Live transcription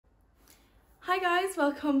guys,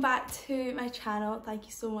 welcome back to my channel. Thank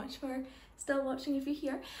you so much for still watching if you're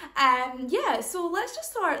here. Yeah, so let's just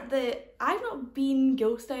start I've not been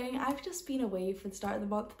ghosting, I've just been away for the start of the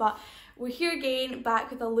month, but we're here again, back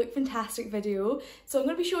with a Lookfantastic video. So I'm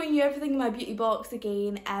going to be showing you everything in my beauty box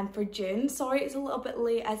again for June. Sorry it's a little bit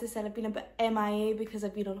late, as I said, I've been a bit MIA because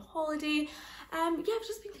I've been on holiday. Yeah, I've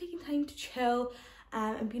just been taking time to chill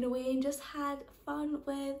and been away and just had fun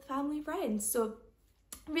with family and friends. So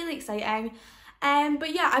really exciting.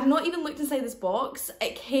 But yeah, I've not even looked inside this box.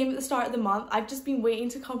 It came at the start of the month. I've just been waiting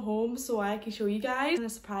to come home so I can show you guys. I'm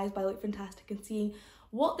surprised by Lookfantastic and seeing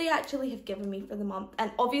what they actually have given me for the month.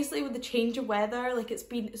 And obviously with the change of weather, like it's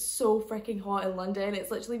been so freaking hot in London. It's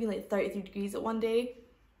literally been like 33 degrees at one day.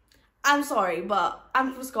 I'm sorry, but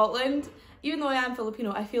I'm from Scotland. Even though I am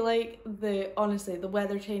Filipino, I feel like honestly, the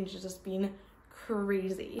weather change has just been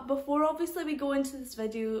crazy. Before obviously we go into this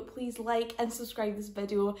video, please like and subscribe. This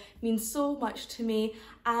video it means so much to me,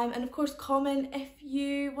 and of course comment if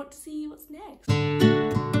you want to see what's next.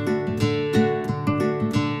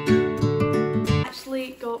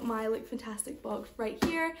 Actually got my Lookfantastic box right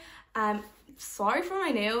here. Sorry for my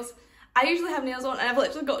nails. I usually have nails on and I've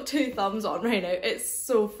literally got 2 thumbs on right now. It's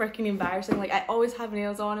so freaking embarrassing. Like, I always have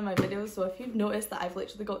nails on in my videos, so if you've noticed that I've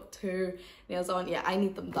literally got 2 nails on, yeah, I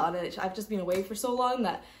need them done. And I've just been away for so long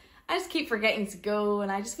that I just keep forgetting to go, and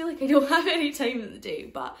I just feel like I don't have any time in the day.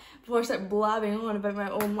 But before I start blabbing on about my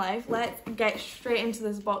own life, let's get straight into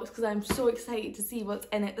this box because I'm so excited to see what's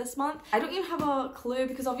in it this month. I don't even have a clue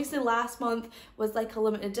because obviously last month was like a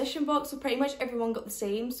limited edition box, so pretty much everyone got the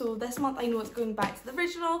same. So this month I know it's going back to the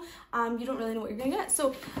original. You don't really know what you're gonna get.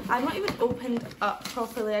 So I've not even opened up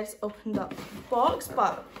properly. I just opened up the box,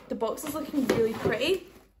 but the box is looking really pretty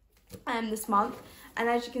this month. And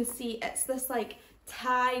as you can see, it's this like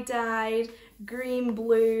tie-dyed green,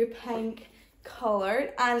 blue, pink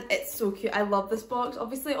colour, and it's so cute. I love this box.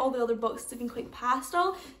 Obviously all the other boxes have been quite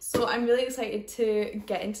pastel, so I'm really excited to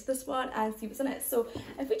get into this one and see what's in it. So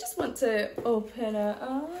if we just want to open it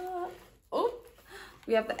up, oh,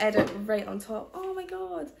 we have the edit right on top. Oh my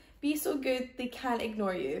god, be so good they can't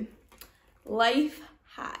ignore you. Life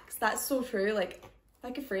hacks, that's so true. Like, if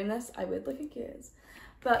I could frame this I would. Look at kids.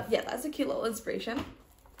 But yeah, that's a cute little inspiration.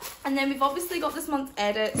 And then we've obviously got this month's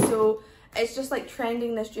edit, so it's just like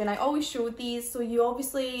trending this June. I always showed these, so you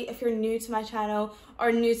obviously, if you're new to my channel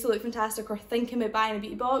or new to Lookfantastic or thinking about buying a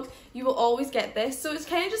beauty box, you will always get this. So it's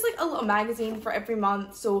kind of just like a little magazine for every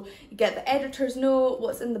month. So you get the editor's note,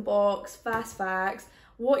 what's in the box, fast facts,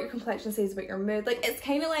 what your complexion says about your mood. Like, it's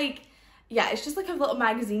kind of like, yeah, it's just like a little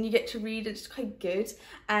magazine you get to read. It's quite good.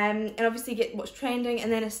 And obviously you get what's trending and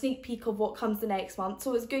then a sneak peek of what comes the next month.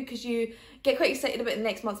 So it's good because you get quite excited about the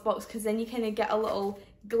next month's box because then you kind of get a little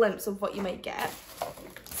glimpse of what you might get.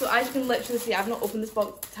 So as you can literally see, I've not opened this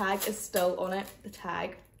box. The tag is still on it, the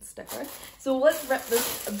tag, the sticker. So let's rip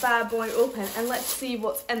this bad boy open and let's see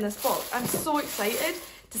what's in this box. I'm so excited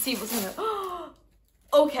to see what's in it.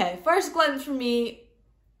 Okay, first glimpse from me,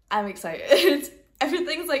 I'm excited.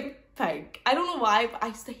 Everything's like pink. I don't know why, but I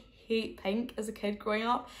used to hate pink as a kid growing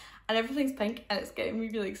up, and everything's pink and it's getting me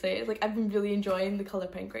really excited. Like, I've been really enjoying the colour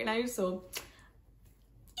pink right now, so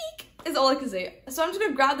eek is all I can say. So I'm just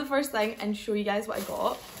gonna grab the first thing and show you guys what I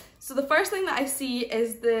got. So the first thing that I see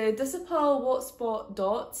is the Disapel What Spot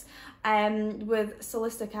Dots with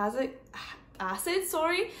salicylic acid,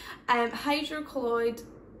 hydrocolloid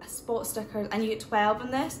spot stickers, and you get 12 in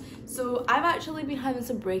this. So I've actually been having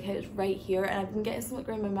some breakouts right here, and I've been getting some like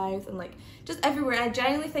around my mouth and like just everywhere, and I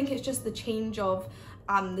genuinely think it's just the change of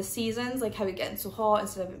the seasons, like how it's getting so hot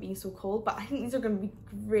instead of it being so cold. But I think these are going to be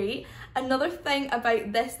great. Another thing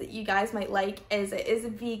about this that you guys might like is it is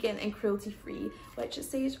vegan and cruelty free, which it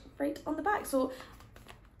says right on the back. So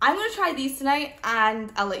I'm going to try these tonight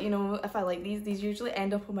and I'll let you know if I like these. These usually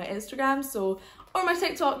end up on my Instagram, so, or my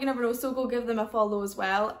TikTok, you never know, so go give them a follow as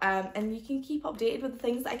well. And you can keep updated with the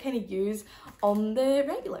things that I kind of use on the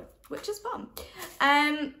regular, which is fun.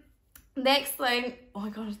 Next thing, oh my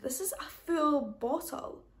gosh, this is a full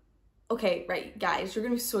bottle. Okay, right, guys, you're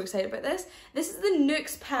going to be so excited about this. This is the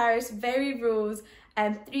Nuxe Paris Very Rose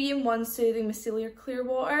 3-in-1 Soothing Micellar Clear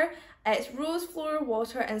Water. It's Rose Floral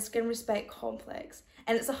Water and Skin Respect Complex.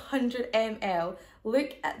 And it's 100 ml.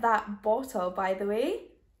 Look at that bottle, by the way.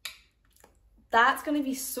 That's going to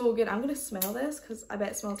be so good. I'm going to smell this because I bet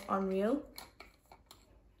it smells unreal.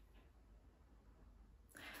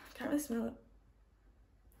 I can't really smell it.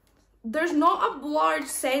 There's not a large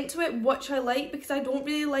scent to it, which I like because I don't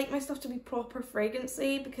really like my stuff to be proper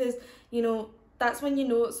fragrancy, because, you know, that's when you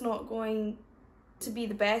know it's not going to be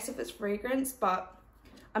the best if it's fragrance. But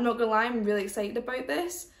I'm not gonna lie, I'm really excited about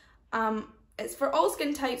this. it's for all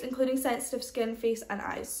skin types, including sensitive skin, face and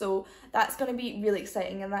eyes. So that's going to be really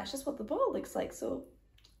exciting, and that's just what the bottle looks like. So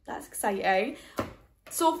that's exciting.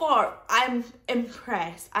 So far, I'm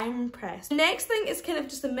impressed. Next thing is kind of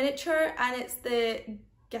just a miniature, and it's the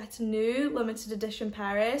Gatineau limited edition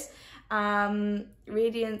Paris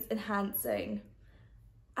Radiance Enhancing.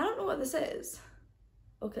 I don't know what this is.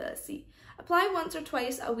 Okay, let's see. Apply once or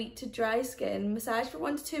twice a week to dry skin. Massage for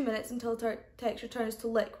 1 to 2 minutes until texture turns to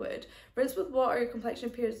liquid. Rinse with water. Your complexion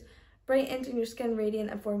appears brightened and your skin radiant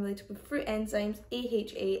and formulated with fruit enzymes,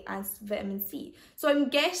 AHA and vitamin C. So I'm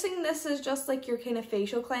guessing this is just like your kind of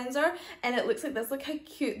facial cleanser, and it looks like this. Look how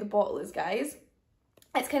cute the bottle is, guys.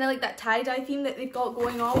 It's kind of like that tie-dye theme that they've got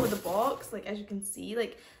going on with the box, like as you can see,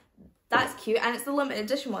 like that's cute, and it's the limited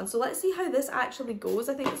edition one. So let's see how this actually goes.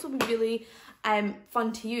 I think this will be really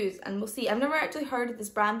fun to use, and we'll see. I've never actually heard of this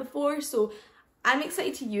brand before, so I'm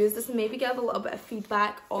excited to use this and maybe give a little bit of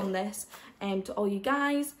feedback on this to all you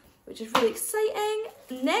guys, which is really exciting.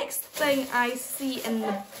 Next thing I see in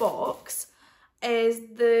the box is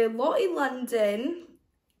the Lottie London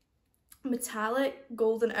metallic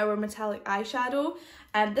golden hour metallic eyeshadow,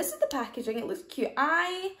 and this is the packaging. It looks cute.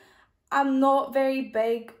 I am not very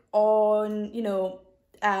big on, you know,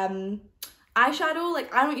 eyeshadow.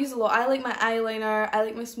 Like, I don't use a lot. I like my eyeliner, I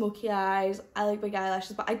like my smoky eyes, I like big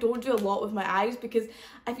eyelashes, but I don't do a lot with my eyes because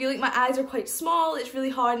I feel like my eyes are quite small. It's really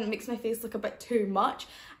hard and it makes my face look a bit too much.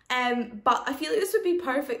 But I feel like this would be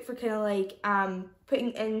perfect for kind of like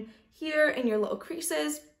putting in here in your little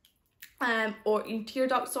creases, or your tear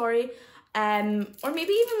duct, sorry, or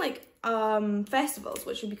maybe even like festivals,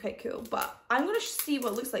 which would be quite cool. But I'm gonna see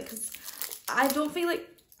what it looks like, because I don't feel like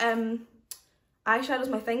eyeshadow's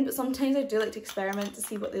my thing, but sometimes I do like to experiment to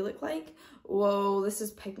see what they look like. Whoa, this is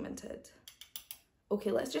pigmented. Okay,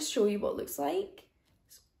 let's just show you what it looks like.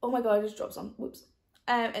 Oh my god, I just dropped some. Whoops.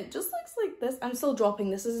 It just looks like this. I'm still dropping.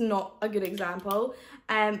 This is not a good example.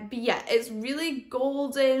 But yeah, it's really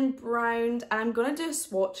golden brown. I'm gonna do a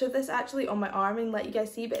swatch of this actually on my arm and let you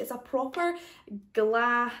guys see. But it's a proper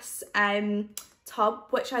glass tub,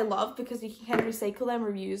 which I love because you can kind of recycle them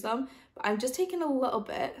or reuse them. But I'm just taking a little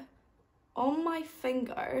bit on my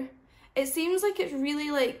finger. It seems like it's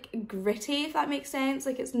really like gritty, if that makes sense.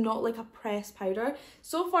 Like, it's not like a pressed powder.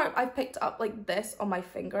 So far I've picked up like this on my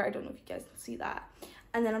finger. I don't know if you guys can see that.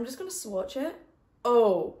 And then I'm just gonna swatch it.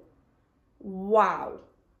 Oh, wow.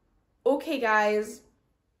 Okay guys,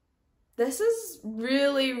 this is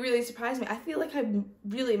really surprised me. I feel like I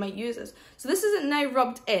really might use this. So this isn't now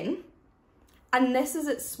rubbed in, and this is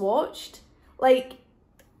it swatched. Like,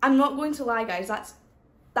 I'm not going to lie guys,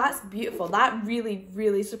 that's beautiful. That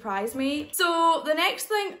really surprised me. So the next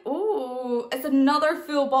thing, oh, it's another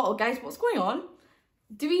full bottle. Guys, what's going on?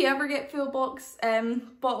 Do we ever get full box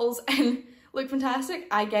bottles in LookFantastic?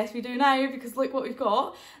 I guess we do now, because look what we've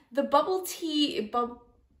got. The Bubble Tea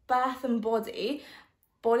Bath and Body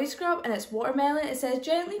Scrub, and it's watermelon. It says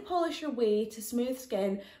gently polish your way to smooth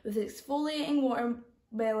skin with exfoliating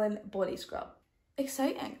watermelon body scrub.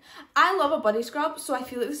 Exciting. I love a body scrub, so I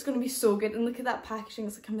feel like this is going to be so good. And look at that packaging,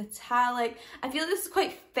 it's like a metallic. I feel like this is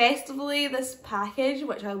quite festively, this package,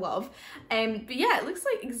 which I love. But yeah, it looks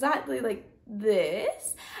like exactly like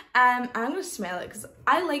this. And I'm going to smell it because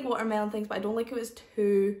I like watermelon things, but I don't like it was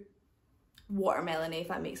too watermelon-y, if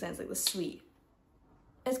that makes sense, like the sweet.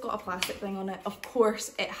 It's got a plastic thing on it. Of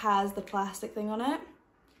course it has the plastic thing on it.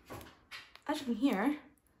 As you can hear,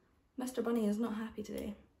 Mr. Bunny is not happy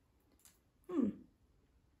today.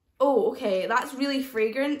 Oh, okay, that's really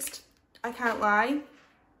fragranced, I can't lie.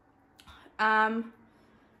 And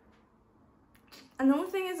the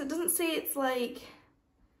only thing is, it doesn't say it's like,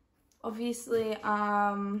 obviously,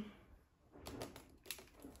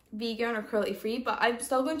 vegan or cruelty free, but I'm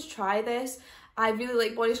still going to try this. I really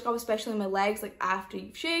like body scrub, especially on my legs, like after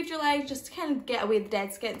you've shaved your legs, just to kind of get away the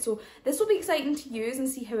dead skin. So this will be exciting to use and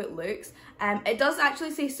see how it looks. It does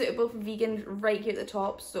actually say suitable for vegans right here at the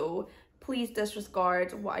top, so please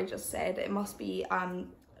disregard what I just said. It must be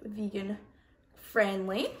vegan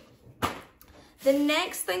friendly. The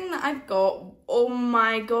next thing that I've got, oh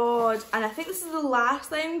my god, and I think this is the last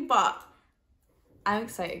thing, but I'm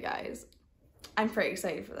excited guys. I'm pretty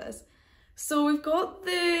excited for this. So we've got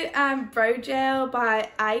the brow gel by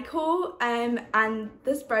Ico, and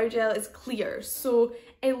this brow gel is clear. So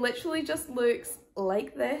it literally just looks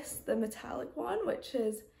like this, the metallic one, which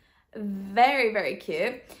is very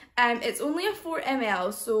cute. It's only a 4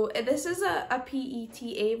 ml, so this is a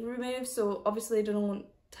PETA remove, so obviously I don't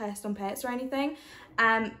test on pets or anything.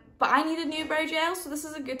 But I need a new brow gel, so this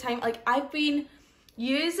is a good time. Like, I've been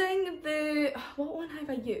using the, what one have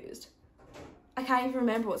I used? I can't even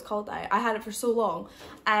remember what it's called now. I had it for so long.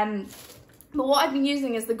 But what I've been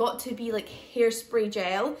using is the Got To Be like hairspray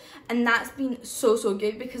gel, and that's been so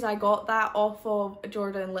good because I got that off of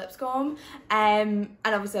Jordan Lipscomb, and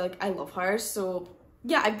obviously like I love her, so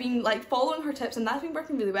yeah, I've been like following her tips and that's been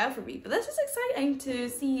working really well for me. But this is exciting to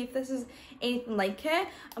see if this is anything like it.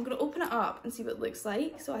 I'm gonna open it up and see what it looks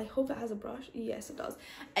like. So I hope it has a brush. Yes, it does.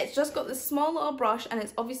 It's just got this small little brush and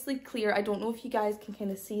it's obviously clear. I don't know if you guys can kind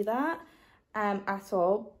of see that at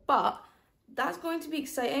all, but that's going to be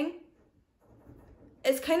exciting.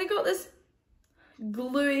 It's kind of got this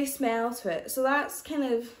gluey smell to it, so that's kind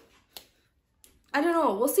of, I don't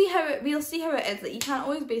know, we'll see how it is. Like, you can't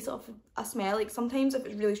always base it off of a smell. Like, sometimes if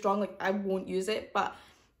it's really strong, like, I won't use it, but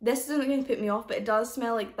this isn't going to put me off. But it does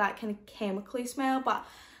smell like that kind of chemically smell. But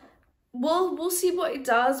we'll see what it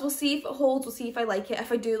does. We'll see if it holds. We'll see if I like it.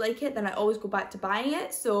 If I do like it, then I always go back to buying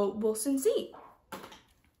it, so we'll soon see.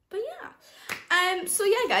 But yeah, so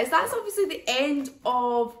yeah guys, that's obviously the end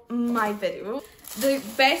of my video. The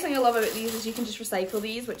best thing I love about these is you can just recycle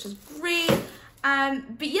these, which is great.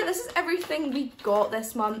 But yeah, this is everything we got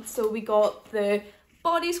this month. So we got the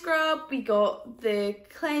body scrub, we got the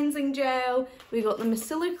cleansing gel, we got the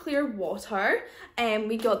micellar clear water, and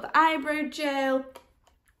we got the eyebrow gel,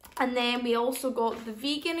 and then we also got the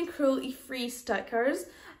vegan and cruelty free stickers,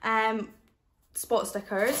 spot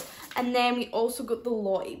stickers, and then we also got the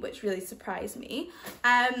Lottie, which really surprised me.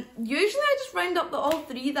 Usually I just round up the all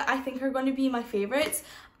three that I think are going to be my favourites.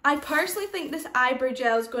 I personally think this eyebrow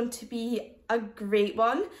gel is going to be a great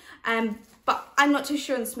one, but I'm not too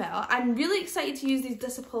sure on the smell. I'm really excited to use these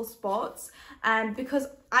Disappeal spots because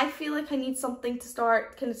I feel like I need something to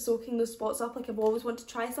start kind of soaking those spots up. Like, I've always wanted to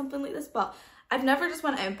try something like this, but I've never just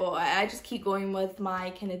went out and bought it. I just keep going with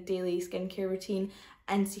my kind of daily skincare routine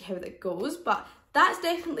and see how that goes. But that's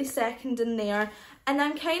definitely second in there, and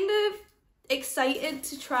I'm kind of excited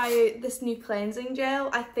to try out this new cleansing gel.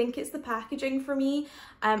 I think it's the packaging for me.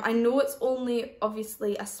 I know it's only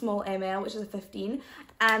obviously a small ml, which is a 15,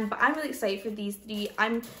 but I'm really excited for these three.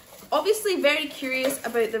 I'm obviously very curious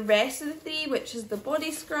about the rest of the three, which is the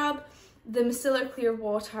body scrub, the micellar clear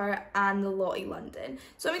water, and the Lottie London.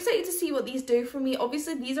 So I'm excited to see what these do for me.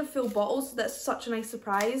 Obviously these are full bottles, so that's such a nice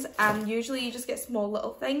surprise. Usually you just get small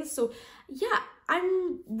little things, so yeah,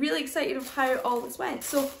 I'm really excited of how all this went.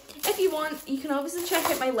 So if you want, you can obviously check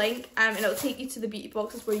out my link, and it'll take you to the beauty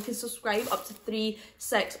boxes where you can subscribe up to 3,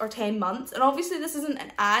 6 or 10 months. And obviously this isn't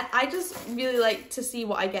an ad, I just really like to see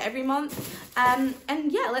what I get every month, and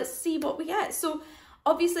yeah, let's see what we get. So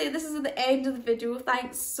obviously this is at the end of the video.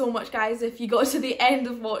 Thanks so much guys if you got to the end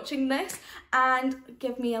of watching this, and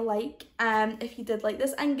give me a like if you did like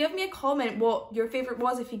this, and give me a comment what your favourite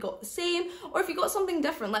was, if you got the same or if you got something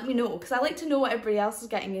different. Let me know, because I like to know what everybody else is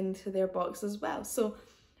getting into their box as well. So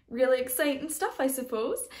really exciting stuff, I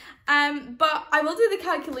suppose. But I will do the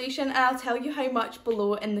calculation and I'll tell you how much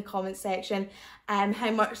below in the comment section,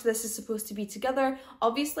 how much this is supposed to be together.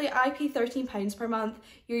 Obviously I pay £13 per month.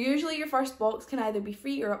 Usually your first box can either be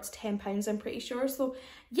free or up to £10, I'm pretty sure. So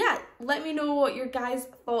yeah, let me know what your guys'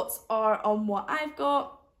 thoughts are on what I've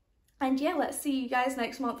got. And yeah, let's see you guys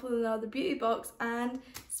next month with another beauty box, and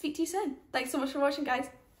speak to you soon. Thanks so much for watching guys.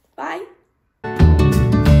 Bye.